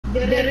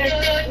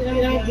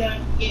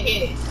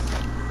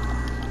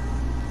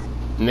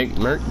Nick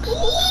Merckx.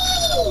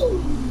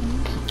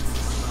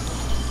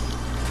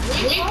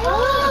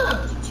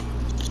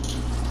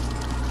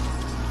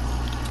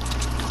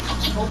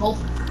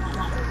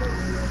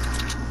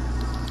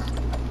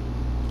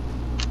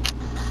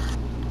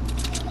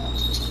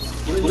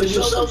 What is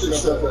your subject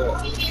stuff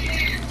at?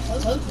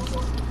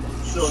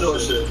 Sure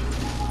shit.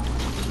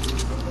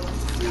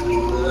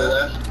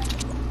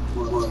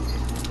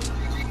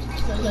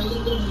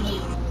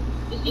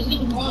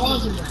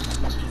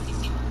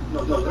 No,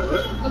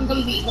 I'm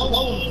gonna be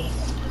alone.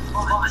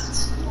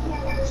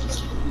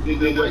 You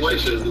did that white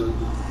shit, dude.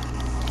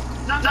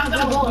 Not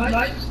alone,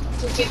 right?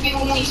 If you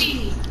don't want to see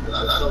me.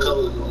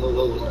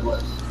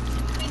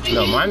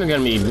 No, mine is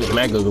gonna be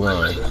mega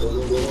glowing.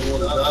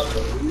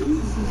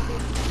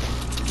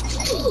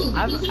 I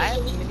have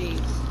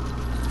minis.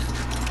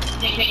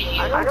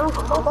 I don't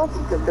know if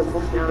the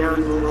book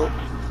down.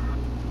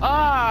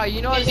 Ah,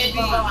 you know what it's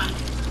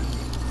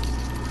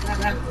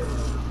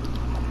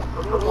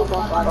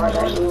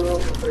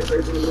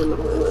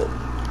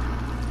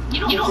You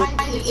don't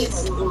have to eat.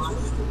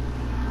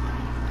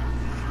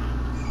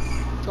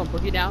 gonna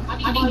put you down. I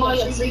can buy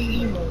a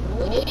free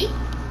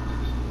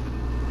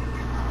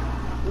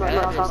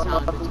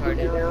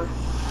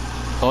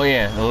Oh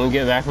yeah, when we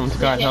get back from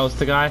Scott's house,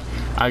 the guy,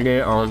 I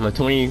get a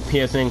 20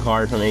 PSN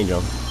card from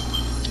Angel.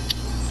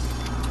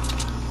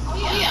 Oh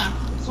yeah,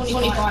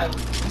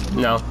 25.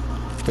 No,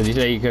 because you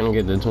said you couldn't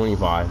get the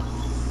 25.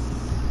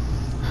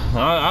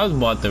 I was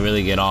about to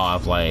really get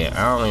off. Like,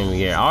 I don't even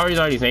care. I was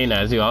already saying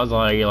that too. I was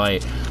like,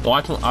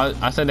 watch.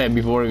 I said that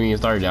before we even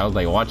started. I was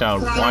like, watch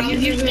out. Watch. I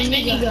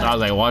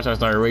was like, watch. I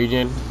start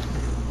raging.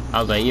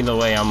 I was like, either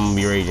way, I'm gonna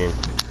be raging.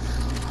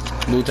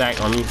 Blue tack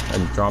on me. I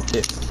dropped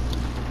it.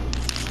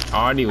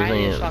 I already was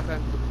saying.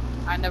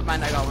 I never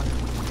mind. I got one.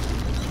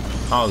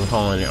 I was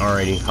calling it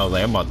already. I was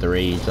like, I'm about to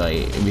rage.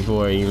 Like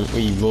before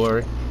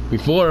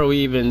we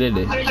even did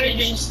it. I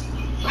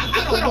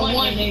put on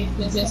one egg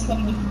just so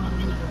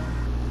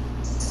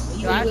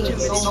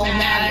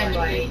mad,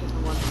 like.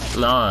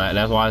 Nah,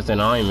 that's why I said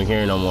I don't even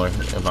care no more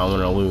if I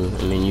want to lose.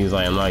 And then you was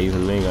like, I'm not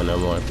using minigun no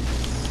more.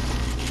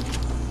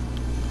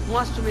 Who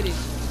wants to minis?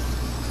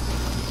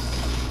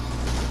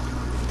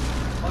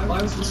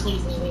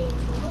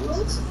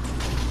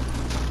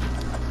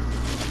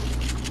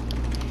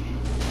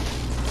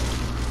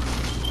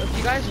 If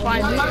you guys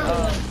find it,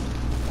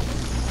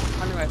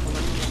 hunting rifle,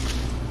 let me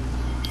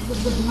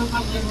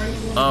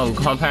know.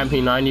 Compact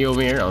P90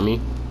 over here on me.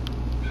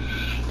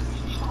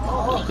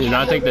 Did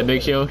I take the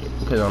big shield?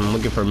 Because I'm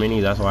looking for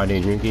minis, that's why I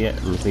didn't drink it yet.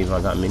 Let me see if I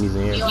got minis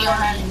in here.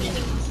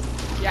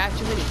 Yeah,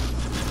 2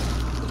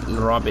 minis.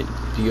 Drop it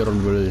to your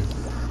brother.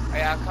 Oh,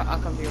 yeah, I'll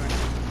come to you right now.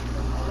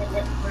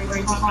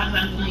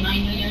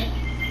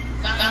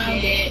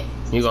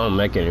 You gonna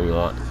make it if you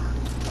want.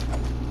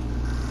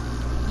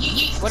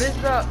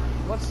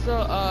 What's the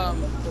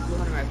blue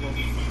hunting rifle?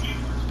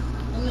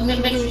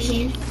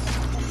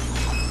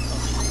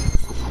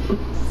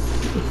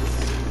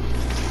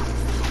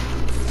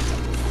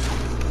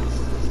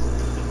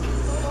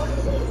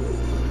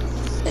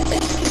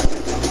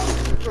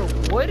 For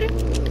wood? I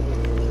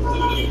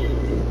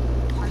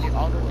need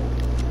all the wood.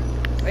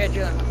 Oh yeah,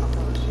 Jalen.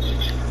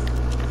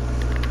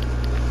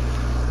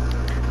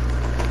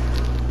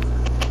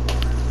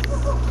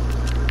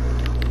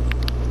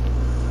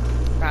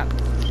 Crap.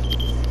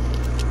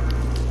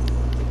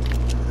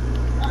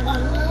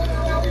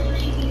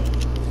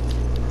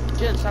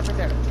 Jalen, stop right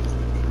there.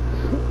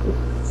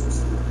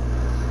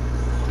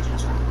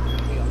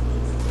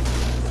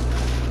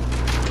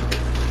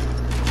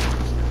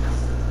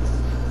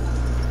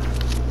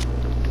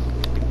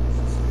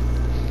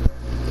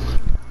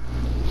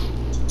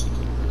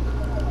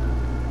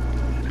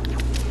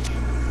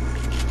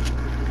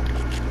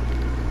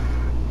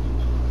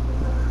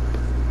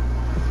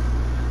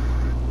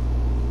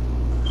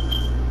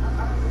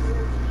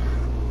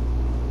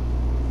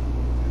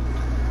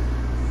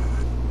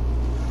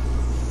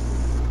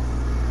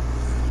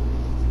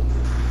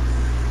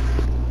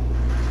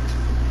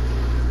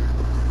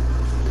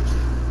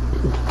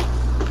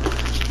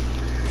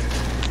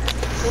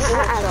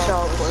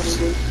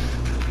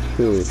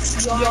 Who?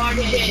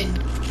 Jordan.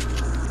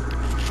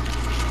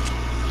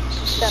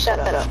 Shut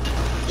up.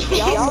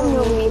 Y'all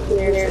knew me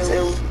here, so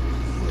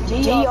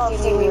y'all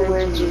see me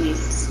wear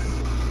G's.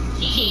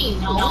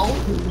 No.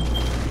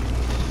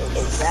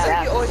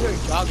 Exactly. You always wear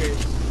joggers.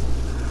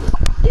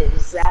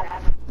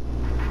 Exactly.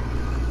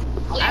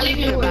 I think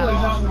you wear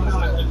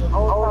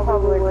I'll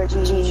probably wear G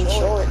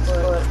shorts,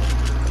 but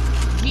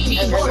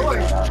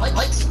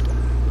What?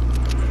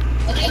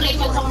 I think they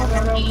put someone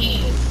from me.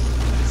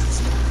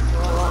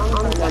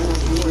 I'm done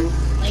with you.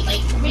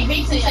 Like,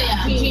 we say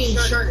jean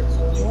shirt.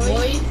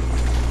 Boy?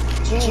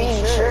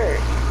 Jean shirt.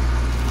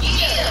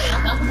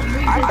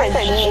 Yeah. I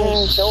said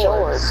jean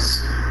shorts.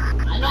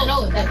 I know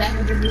that's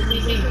what you're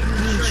saying.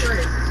 Jean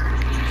shirt.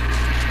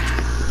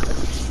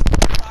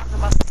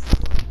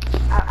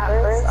 At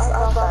first, I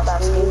thought that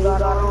we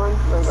got on,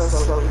 but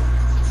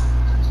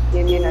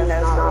you know,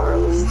 that's not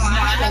really. I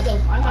have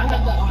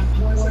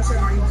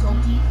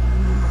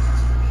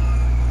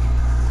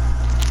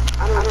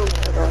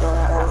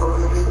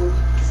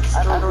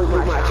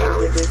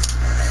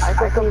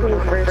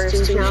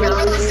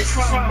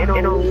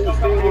and on week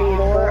 3 and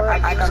 4, I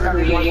got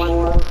one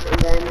more, and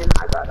then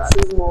I got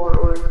 2 more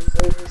on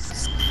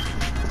 6,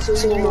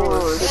 2 more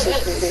on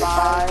 6 and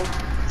 5,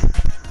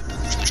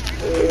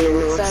 and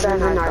on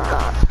 7 I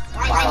got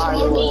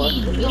 5 more.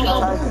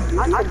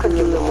 I could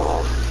do them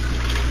all.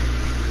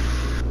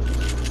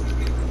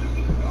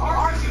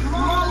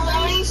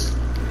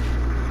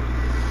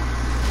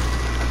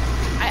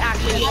 I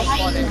actually just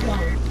bought it.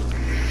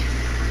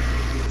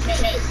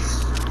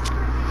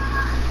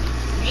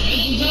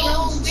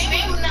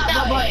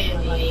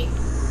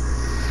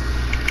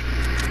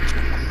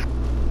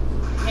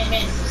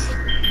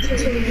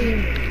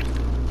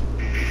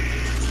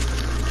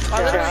 I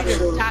literally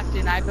just tapped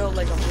in. I built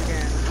like a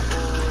freaking.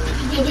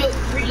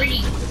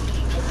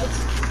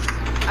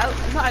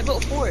 I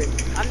built 4. I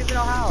don't even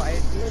know how. I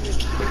literally just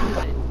did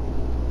it.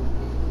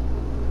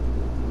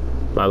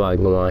 Bye,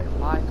 come on.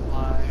 Bye.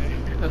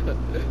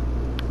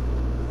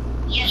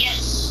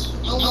 Yes.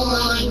 No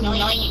lying. Oh,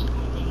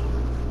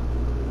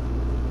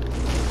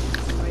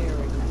 you're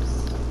right, nice.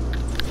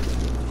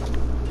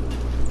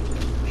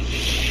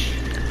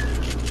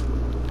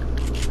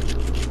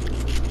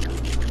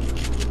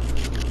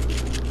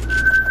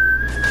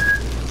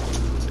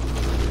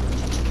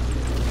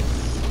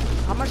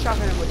 How much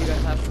shotgun ammo do you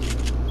guys have?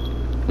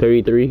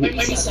 33.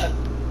 37.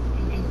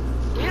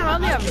 Damn, I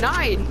only have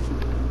 9.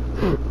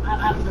 I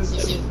have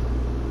 32.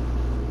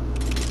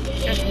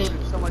 You guys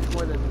looted so much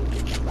more than me.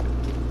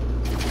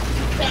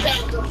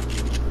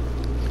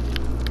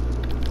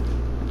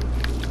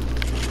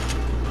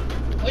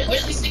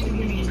 Where's the sticker?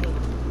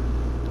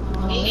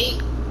 Wait.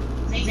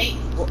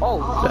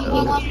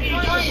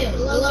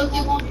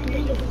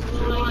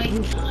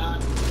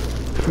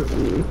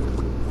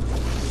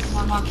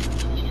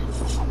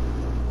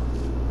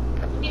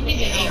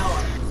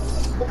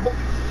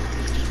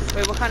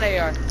 Wait, what kind of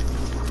AR?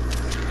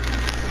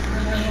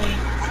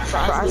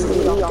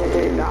 Surprisingly, y'all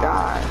didn't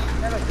die.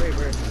 That's a great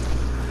bird.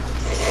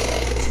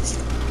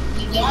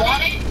 You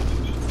want it?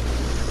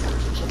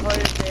 What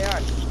is the AR?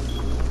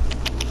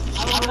 I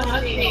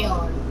want the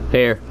AR.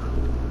 Here.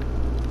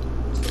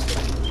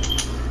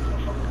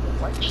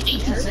 What? Thank you,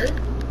 sir.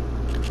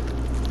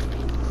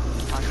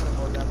 I'm gonna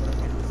hold that, but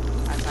okay.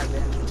 I typed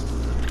it.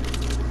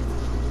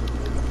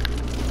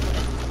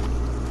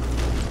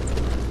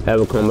 Have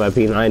a combat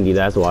P90,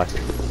 that's why.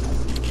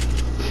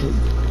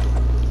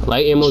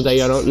 Light ammo that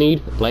y'all don't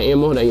need. Light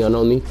ammo that y'all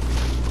don't need.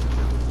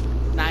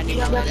 90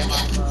 millimeter.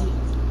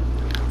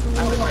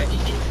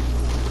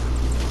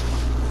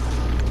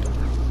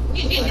 We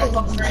can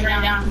go right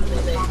down. Dude,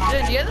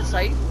 do you have the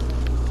sight?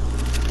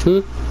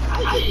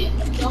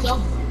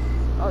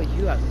 Oh,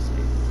 you have the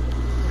sight.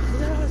 Who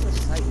the hell has the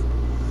sight?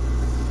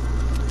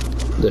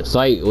 The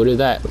sight, what is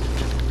that?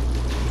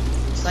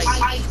 Sight.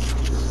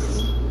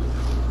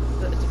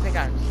 It's a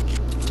pickaxe.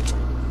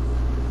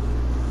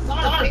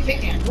 Not a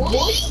pickaxe.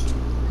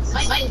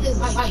 Light this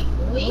light.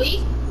 Really?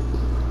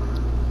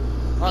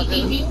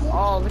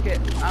 Oh, look at.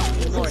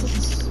 I'm north.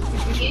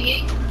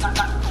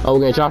 Oh, we're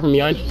gonna shot from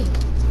behind?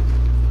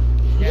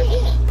 Yeah.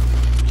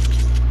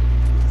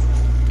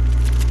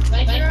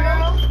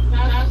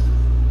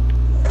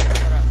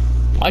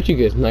 Why'd you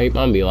get sniped?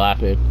 I'm gonna be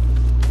laughing.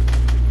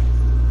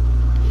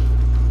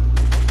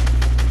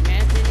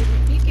 Man, didn't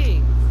even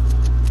peeking.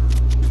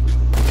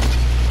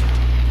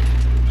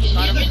 I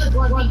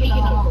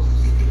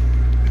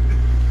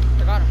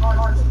got him.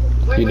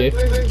 You did?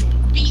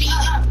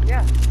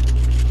 Yeah.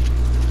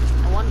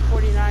 A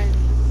 149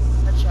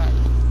 headshot.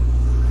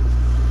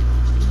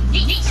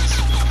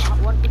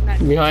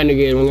 149. Behind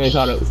again, we're gonna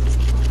shot up.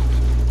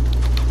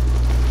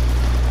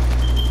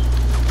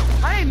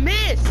 I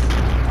missed!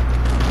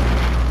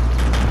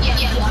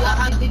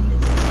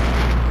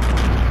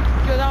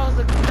 Yo, that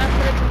could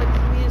have been the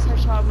cleanest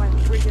headshot of my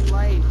freaking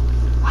life.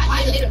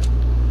 I did it.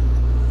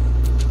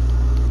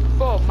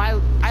 Bro, I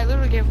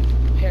literally gave him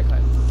a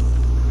haircut.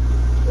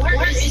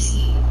 Where is he?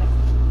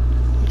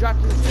 He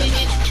dropped his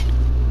head.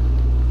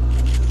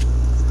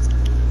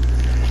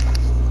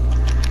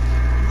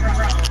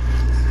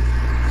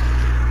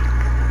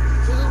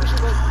 We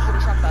should go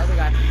finish off the other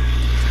guy.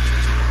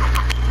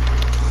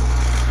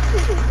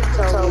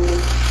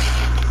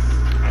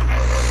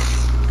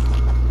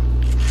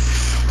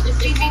 There's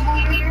 3 people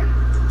here.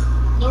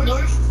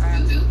 North.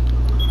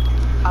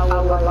 I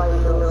will let you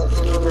know now.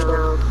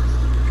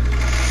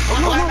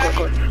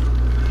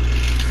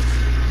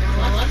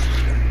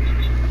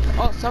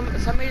 Oh, somebody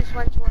just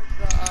went towards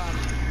the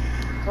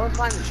someone's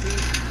behind the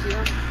trees. See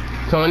them?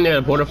 Someone near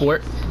the porta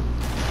fort.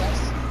 Yes.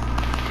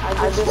 I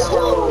just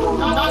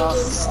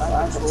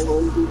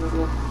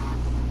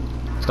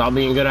Stop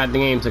being good at the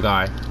game,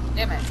 Tkai.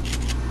 Damn it.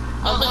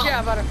 I was looking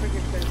about a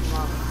freaking finish him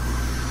off.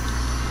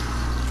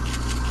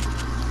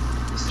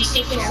 He's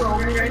taking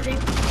over, I think.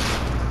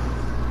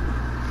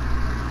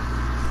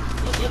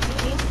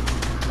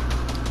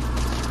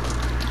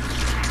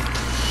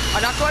 I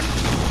knocked one.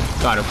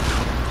 Got him.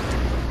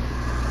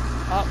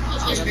 Oh,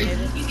 eliminated.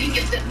 You can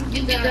get the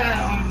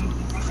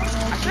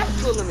I should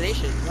have 2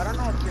 eliminations, but I don't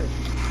know how to do it.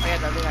 Oh yeah,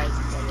 the other guy's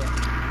dead yet.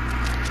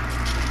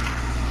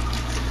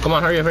 Come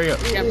on, hurry up, hurry up.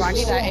 Yeah, bro, I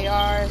need that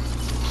AR.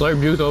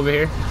 Slurp juice over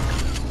here.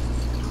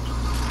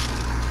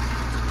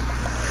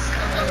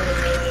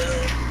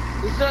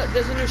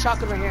 There's a new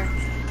shotgun right here.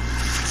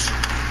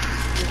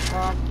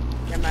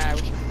 Yeah, man, I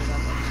wish I could do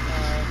that.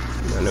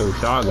 A new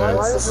shotgun.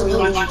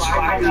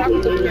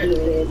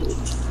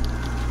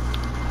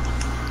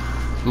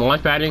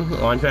 Launch padding,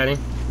 launch padding.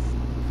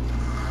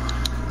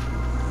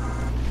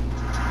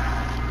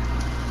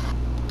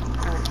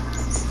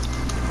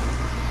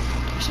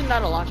 You should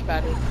not have launch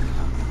pad. Wait,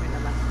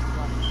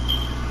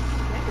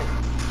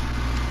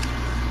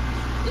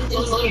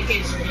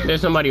 no,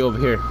 There's somebody over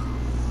here.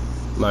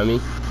 By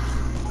me.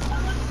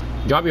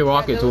 Drop your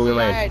rocket to him,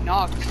 land. There's a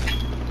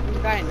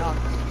guy knocked.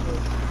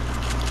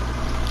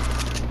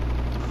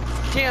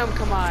 Damn,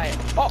 come on.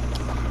 Oh!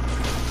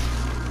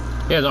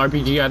 He has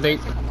RPG, I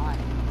think. Come on.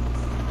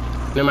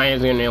 Then my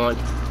hands gonna launch.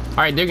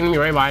 Alright, they're gonna be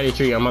right behind the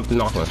tree. I'm up to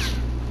knock one.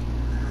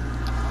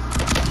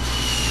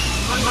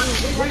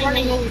 Honestly,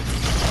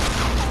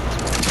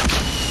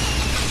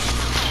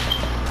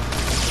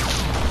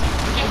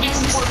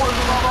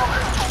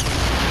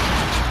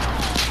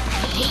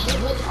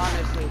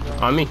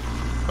 bro. On me.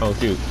 Oh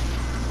shoot.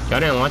 Y'all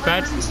didn't launch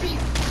pad?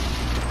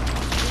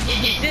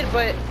 We did,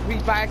 but we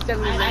by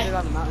accidentally landed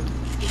on the mountain.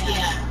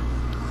 Yeah.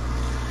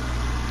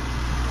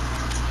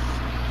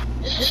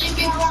 There's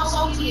people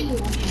also people.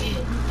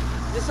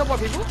 There's some more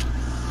people?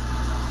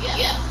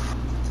 Yeah.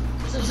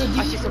 So I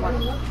see someone.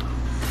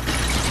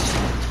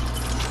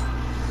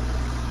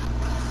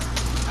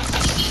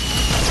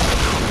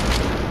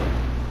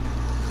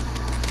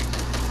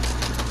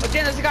 Oh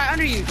damn, there's a guy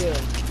under you,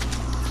 dude.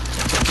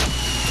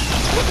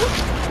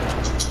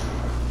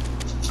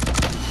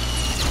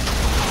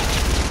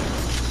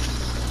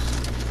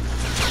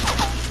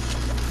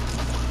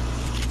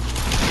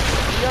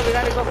 Yo, we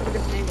gotta go for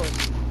different angles.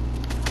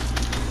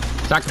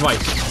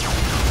 Sacrifice.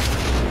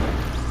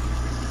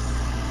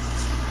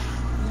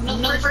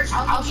 no, first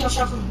I'll show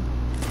from.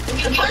 You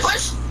can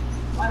push.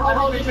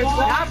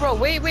 Nah, bro,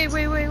 wait. Wait for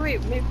me and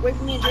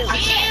Jalen. I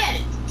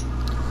can't.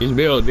 Just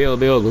build.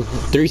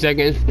 3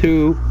 seconds.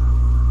 2,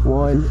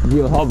 1.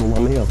 Jill, help him.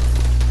 I'm here.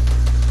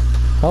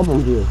 Help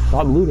him, Jill.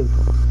 Stop looting.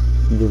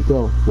 Just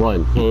go.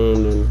 Run. Help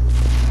me.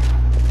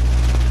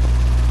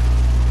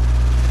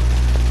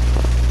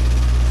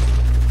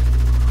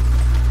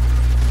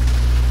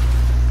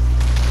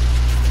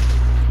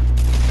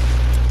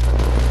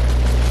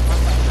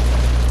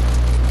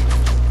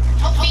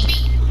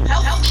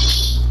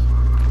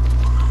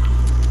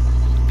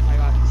 My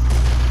God.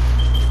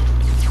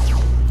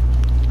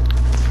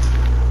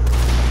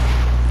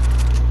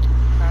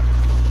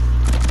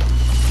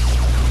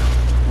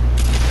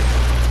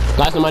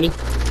 Got somebody.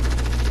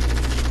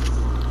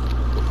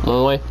 On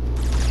the way.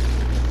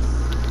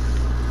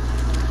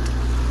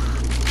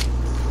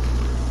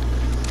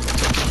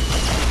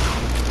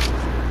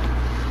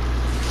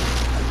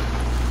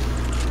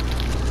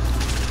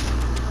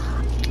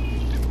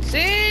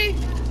 See?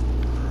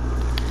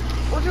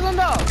 Where'd you go?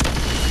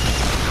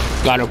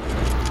 Got him.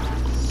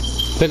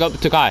 Pick up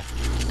tkai.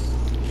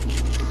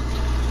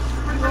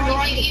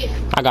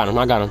 I got him.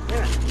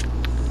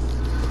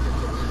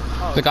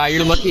 Tkai,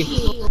 you're lucky.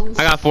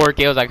 I got 4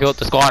 kills. I killed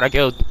the squad. I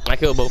killed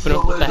both of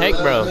them. What the heck,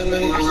 bro? I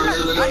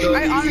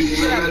honestly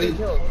should have been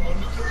killed.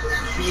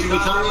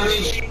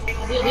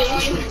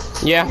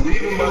 Yeah.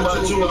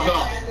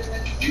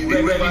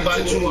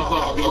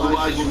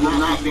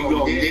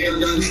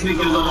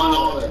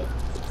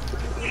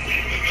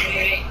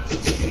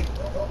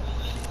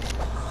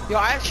 Yo,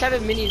 I have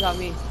 7 minis on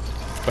me.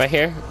 Right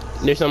here.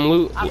 There's some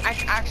loot. I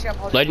actually have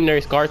holding.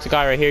 Legendary scar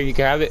tkai right here. You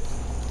can have it.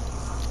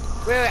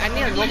 Wait, I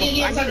need a normal. I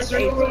need a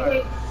straight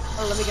scar.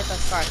 Oh, let me get that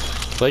scar.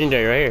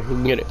 Legendary right here. You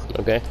can get it.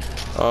 Okay.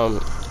 I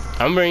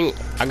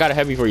got a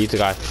heavy for you,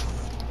 tkai.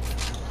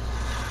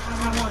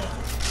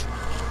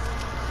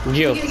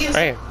 Jill, right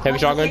here. Heavy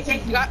shotgun.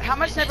 You got, how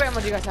much sniper ammo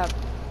do you guys have?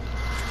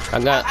 I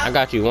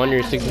got you.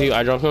 162.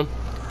 I dropped some.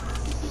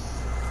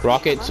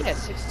 Rockets.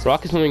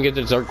 Rockets when we get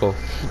to the circle.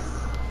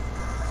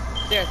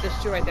 There's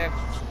 2 right there.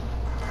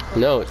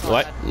 No,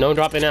 what? No,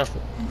 drop it now.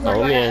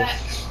 Oh man.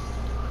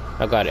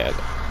 I got it.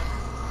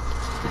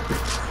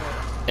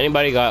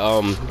 Anybody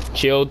got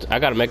shields? I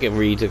gotta make it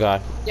for you,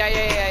 tkai.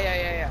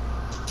 Yeah.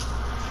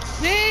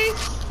 See?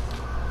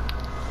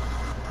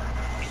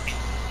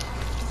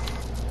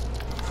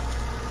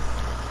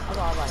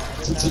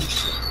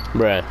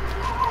 Bruh.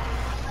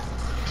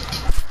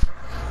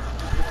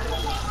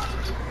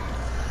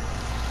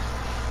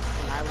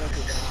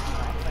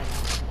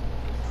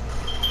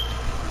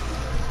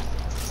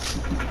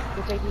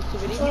 You take these 2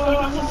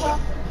 videos?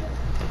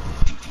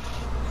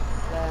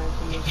 Then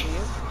some news for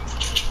you.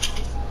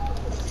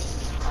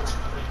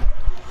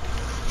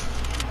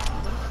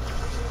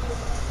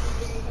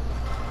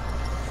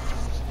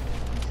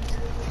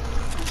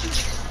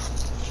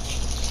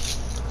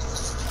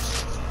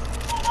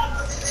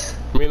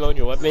 Reload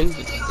your weapon. Yeah.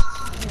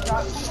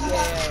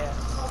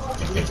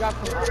 You drop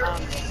from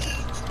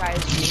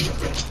guys.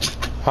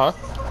 Huh? I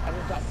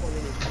just dropped 4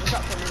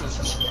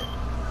 minis.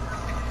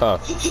 Oh.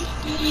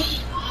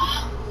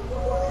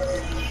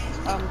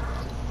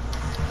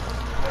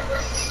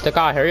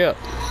 Tkai, hurry up.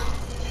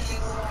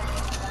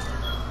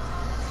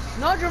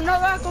 No, yo no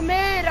voy a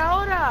comer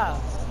ahora.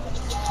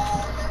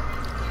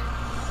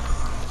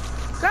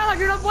 Claro,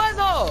 yo no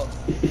puedo.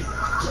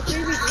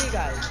 Leave me three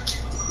guys.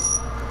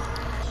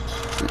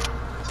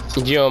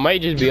 Gio, it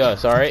might just be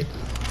us, alright?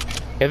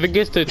 If it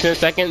gets to 10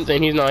 seconds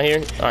and he's not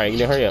here, alright,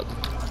 then hurry up.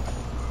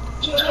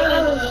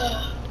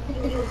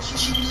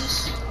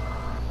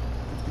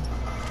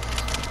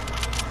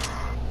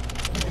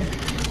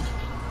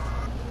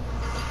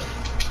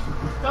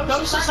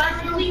 Go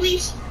sniper room,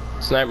 please.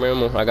 Sniper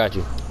ammo, I got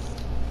you.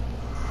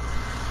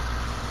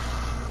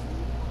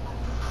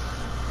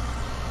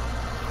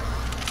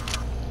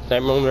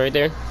 Sniper room right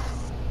there.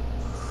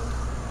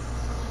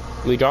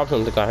 We dropped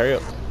him, Tkai, hurry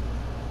up.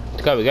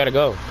 Tkai, we gotta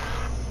go.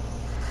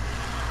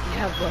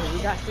 Yeah, bro,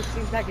 we got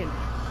 16 seconds.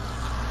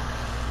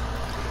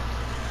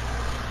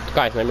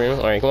 Tkai, sniper room.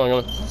 Alright, come on,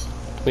 come on.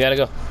 We gotta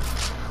go.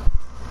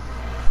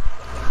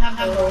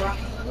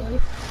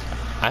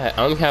 I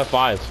only have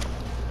 5.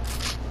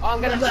 Oh, I'm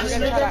gonna try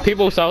that.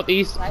 People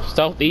southeast,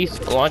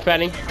 launch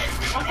padding. I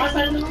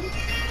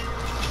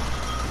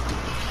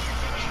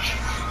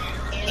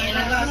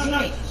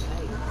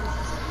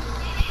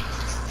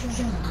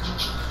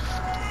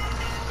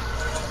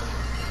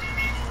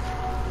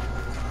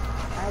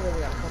really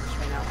gotta focus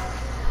right now.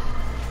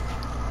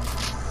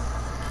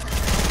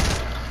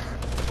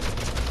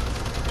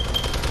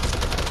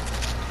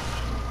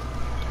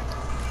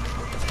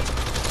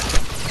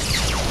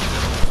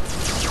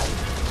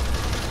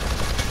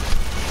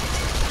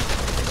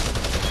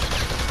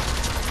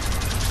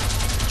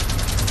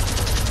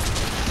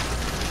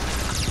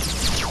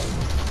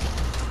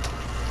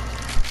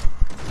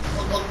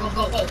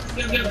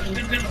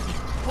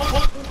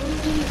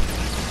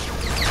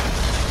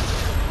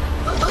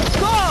 Let's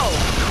go!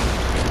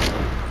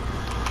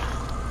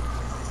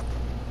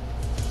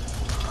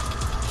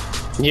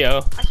 Yo,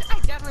 I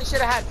definitely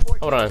should have had 4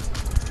 hold on.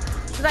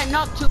 because I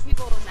knocked 2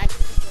 people and I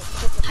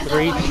didn't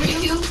 3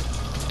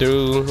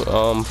 through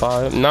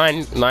 5,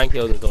 9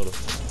 kills in total.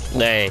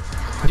 Dang.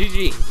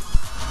 GG.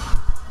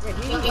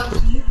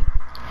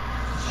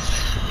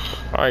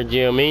 Alright,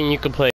 Gio, me and you can play.